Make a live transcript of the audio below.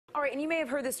All right, and you may have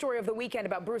heard the story of the weekend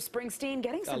about Bruce Springsteen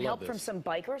getting some help from some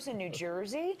bikers in New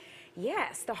Jersey.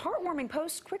 Yes, the heartwarming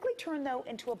post quickly turned, though,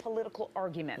 into a political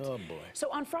argument. Oh, boy.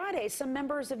 So on Friday, some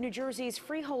members of New Jersey's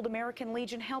Freehold American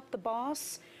Legion helped the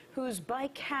boss whose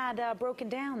bike had broken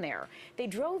down there. They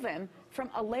drove him from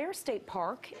Allaire State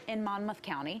Park in Monmouth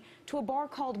County to a bar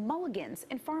called Mulligan's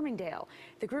in Farmingdale.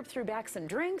 The group threw back some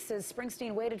drinks as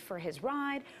Springsteen waited for his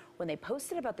ride. When they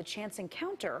posted about the chance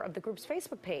encounter of the group's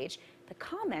Facebook page, the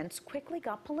comments quickly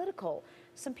got political.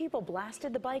 Some people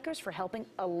blasted the bikers for helping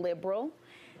a liberal.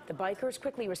 The bikers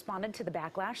quickly responded to the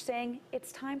backlash, saying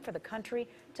it's time for the country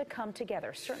to come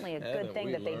together. Certainly a good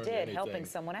thing that they did, helping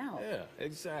someone out. Yeah,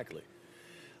 exactly.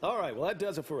 All right, well, that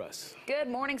does it for us. Good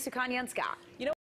morning, Sukanya and Scott. You know